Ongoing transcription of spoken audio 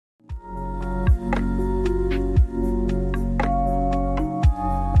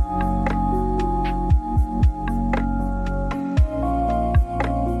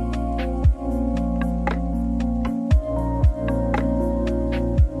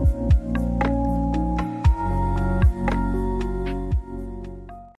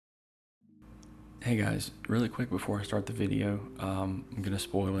guys, really quick before I start the video, I'm gonna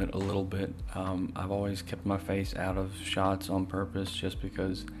spoil it a little bit. I've always kept my face out of shots on purpose just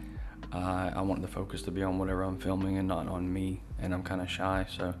because I want the focus to be on whatever I'm filming and not on me, and I'm kind of shy,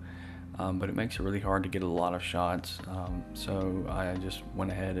 so but it makes it really hard to get a lot of shots, so I just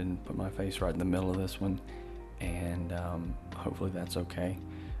went ahead and put my face right in the middle of this one, and hopefully that's okay.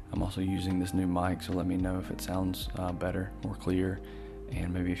 I'm also using this new mic, so let me know if it sounds better, more clear,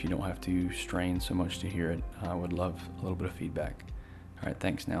 and maybe if you don't have to strain so much to hear it. I would love a little bit of feedback. All right,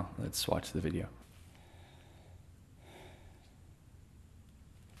 thanks. Now let's watch the video.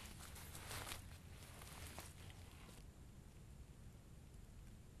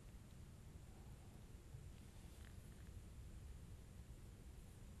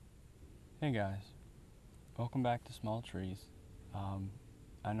 Hey guys, welcome back to Small Trees.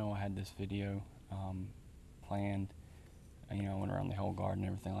 I know I had this video planned. You know, I went around the whole garden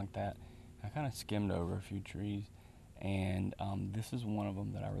and everything like that. I kind of skimmed over a few trees, and this is one of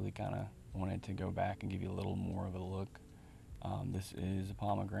them that I really kind of wanted to go back and give you a little more of a look. This is a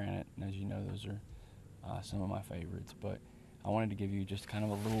pomegranate, and as you know, those are some of my favorites, but I wanted to give you just kind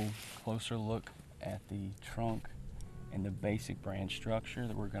of a little closer look at the trunk and the basic branch structure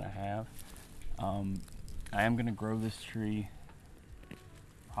that we're going to have. I am going to grow this tree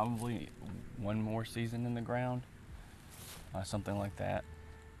probably one more season in the ground, something like that,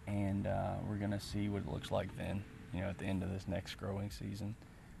 and we're going to see what it looks like then, you know, at the end of this next growing season.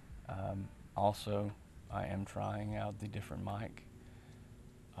 Also, I am trying out the different mic.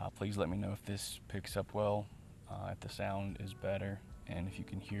 Please let me know if this picks up well, if the sound is better, and if you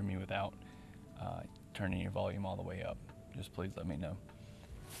can hear me without turning your volume all the way up. Just please let me know.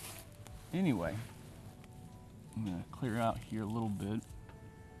 Anyway, I'm going to clear out here a little bit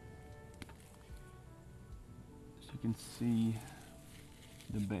so you can see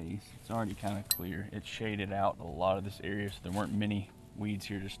the base. It's already kind of clear. It shaded out a lot of this area, so there weren't many weeds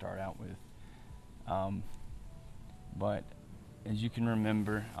here to start out with. But as you can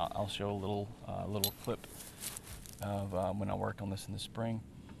remember, I'll show a little clip of when I worked on this in the spring.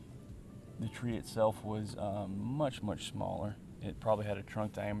 The tree itself was much smaller. It probably had a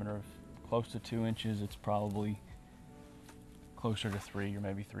trunk diameter of close to 2 inches. It's probably closer to 3 or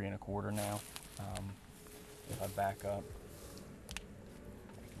maybe 3 1/4 now. If I back up,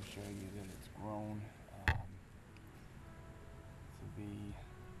 I can show you that it's grown to be,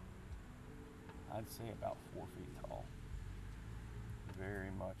 I'd say, about 4 feet tall.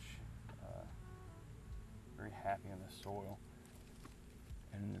 Very much, very happy in the soil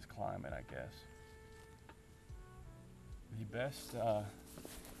and in this climate, I guess. The best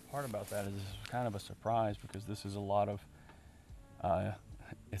part about that is this is kind of a surprise, because this is a lot of,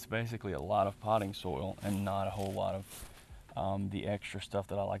 it's basically a lot of potting soil and not a whole lot of the extra stuff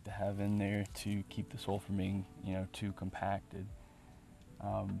that I like to have in there to keep the soil from being, you know, too compacted.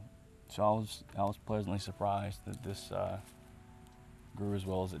 So I was pleasantly surprised that this grew as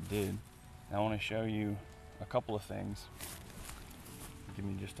well as it did. And I want to show you a couple of things. Give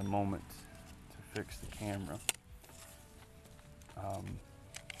me just a moment to fix the camera.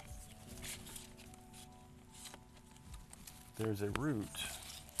 There's a root.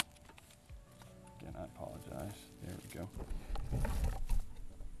 Again, I apologize. There we go.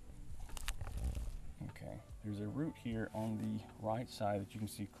 Okay, there's a root here on the right side that you can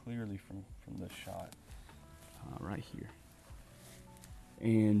see clearly from this shot, right here.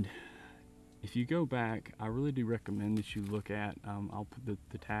 And if you go back, I really do recommend that you look at, I'll put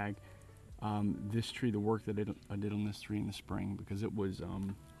the tag, this tree, the work that I did on this tree in the spring, because it was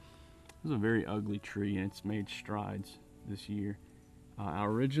a very ugly tree, and it's made strides this year. I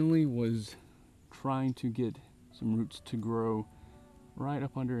originally was trying to get some roots to grow right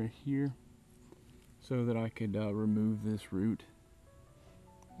up under here so that I could remove this root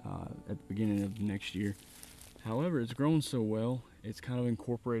at the beginning of next year. However, it's grown so well, it's kind of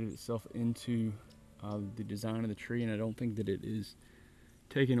incorporated itself into the design of the tree, and I don't think that it is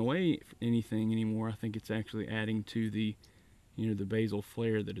taking away anything anymore. I think it's actually adding to the, you know, the basal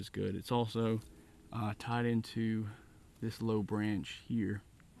flare that is good. It's also tied into this low branch here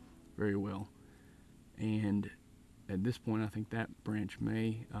very well, and at this point I think that branch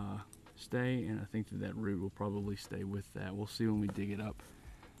may stay, and I think that root will probably stay with that. We'll see when we dig it up.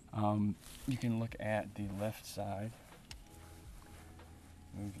 You can look at the left side.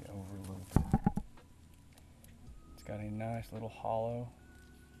 Move you over a little bit. It's got a nice little hollow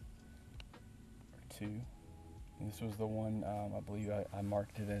or two. And this was the one, I believe I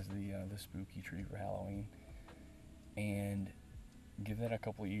marked it as the spooky tree for Halloween. And give that a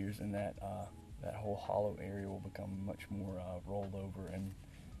couple of years, and that whole hollow area will become much more rolled over and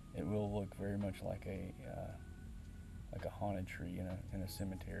it will look very much like a haunted tree in a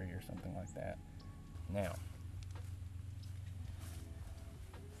cemetery or something like that. Now,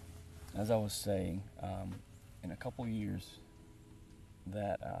 as I was saying, in a couple years,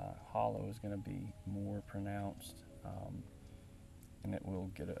 that hollow is going to be more pronounced, and it will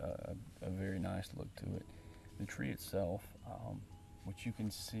get a very nice look to it. The tree itself, which you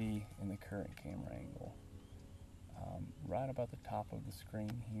can see in the current camera angle, right about the top of the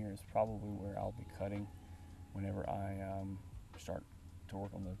screen here is probably where I'll be cutting whenever I start to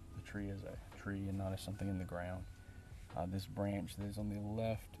work on the tree as a tree and not as something in the ground. This branch that is on the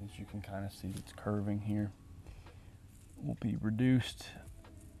left, as you can kind of see, it's curving here, will be reduced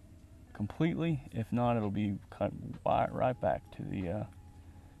completely. If not, it'll be cut right back to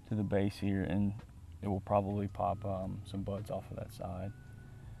the base here, and it will probably pop some buds off of that side.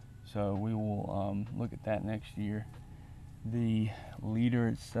 So we will look at that next year. The leader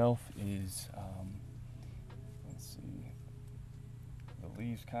itself is, let's see, the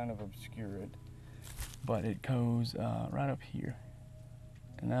leaves kind of obscure it, but it goes right up here,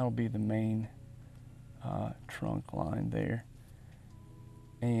 and that'll be the main trunk line there.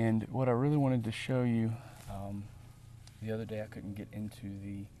 And what I really wanted to show you, the other day I couldn't get into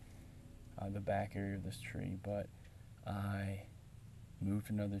the back area of this tree, but I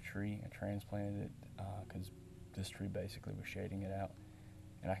moved another tree and transplanted it because this tree basically was shading it out.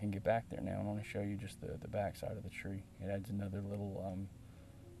 And I can get back there now. I want to show you just the back side of the tree. It adds another little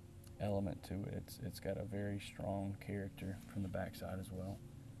element to it. It's got a very strong character from the back side as well.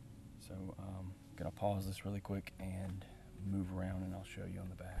 So I'm going to pause this really quick and move around, and I'll show you on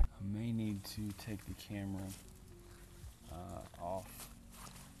the back. I may need to take the camera off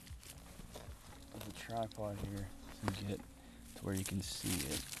of the tripod here to get to where you can see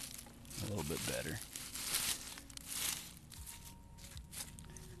it a little bit better.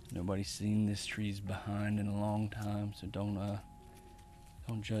 Nobody's seen this tree's behind in a long time, so don't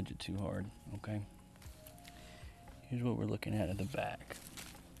judge it too hard, okay? Here's what we're looking at the back.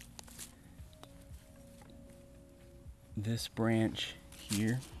 This branch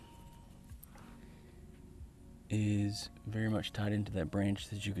here is very much tied into that branch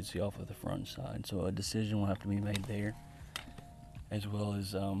that you could see off of the front side, so a decision will have to be made there, as well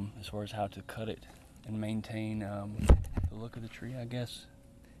as far as how to cut it and maintain the look of the tree, I guess.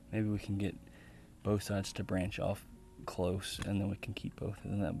 Maybe we can get both sides to branch off close, and then we can keep both of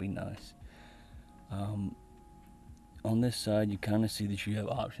them. That'd be nice. On this side, you kind of see that you have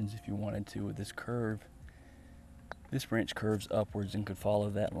options if you wanted to with this curve. This branch curves upwards and could follow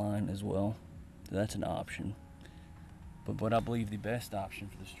that line as well, so that's an option. But what I believe the best option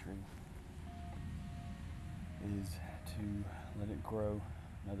for this tree is to let it grow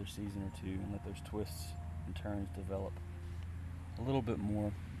another season or two and let those twists and turns develop a little bit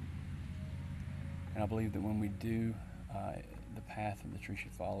more. And I believe that when we do, the path that the tree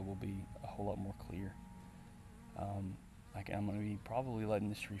should follow will be a whole lot more clear. I'm going to be probably letting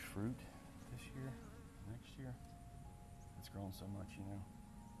this tree fruit this year, next year. It's grown so much, you know.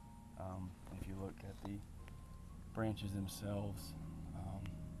 If you look at the branches themselves,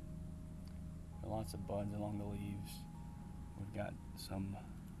 there are lots of buds along the leaves. We've got some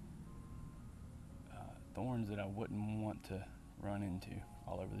thorns that I wouldn't want to run into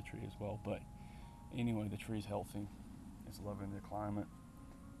all over the tree as well. But anyway, the tree's healthy. It's loving the climate,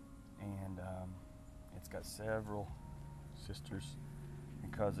 and it's got several sisters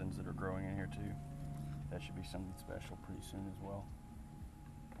and cousins that are growing in here too. That should be something special pretty soon as well.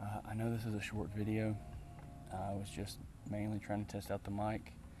 I know this is a short video. I was just mainly trying to test out the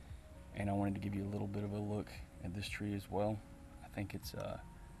mic, and I wanted to give you a little bit of a look at this tree as well. I think it's a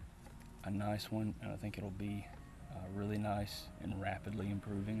nice one, and I think it'll be really nice and rapidly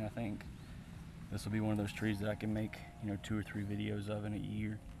improving. I think this will be one of those trees that I can make, 2 or 3 videos of in a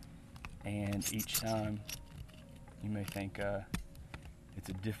year, and each time you may think it's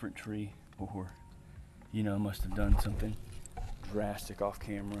a different tree, or I must have done something drastic off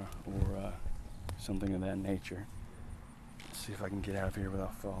camera or something of that nature. Let's see if I can get out of here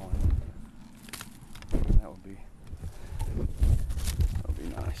without falling. That would be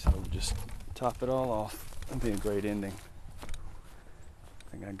nice. I would just top it all off. That'd be a great ending.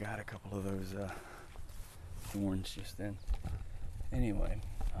 I think I got a couple of those thorns just then. Anyway,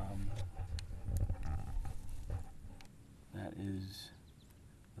 that is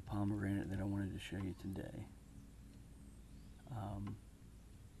the pomegranate that I wanted to show you today.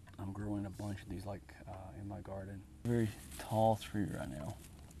 I'm growing a bunch of these in my garden. Very tall tree right now.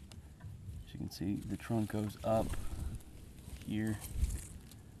 As you can see, the trunk goes up here.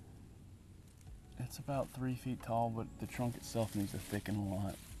 It's about 3 feet tall, but the trunk itself needs to thicken a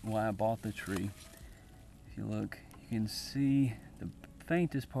lot. why I bought the tree. If you look, you can see the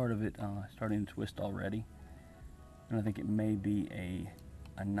faintest part of it starting to twist already. And I think it may be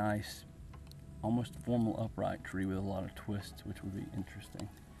a nice, almost formal upright tree with a lot of twists, which would be interesting.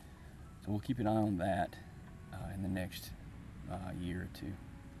 So we'll keep an eye on that in the next year or two.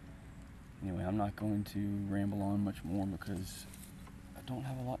 Anyway, I'm not going to ramble on much more because I don't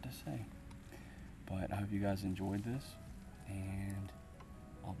have a lot to say. But I hope you guys enjoyed this, and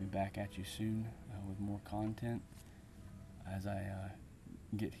I'll be back at you soon with more content as I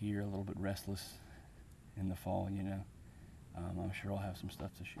get here a little bit restless in the fall, you know. I'm sure I'll have some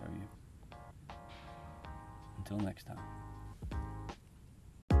stuff to show you. Until next time.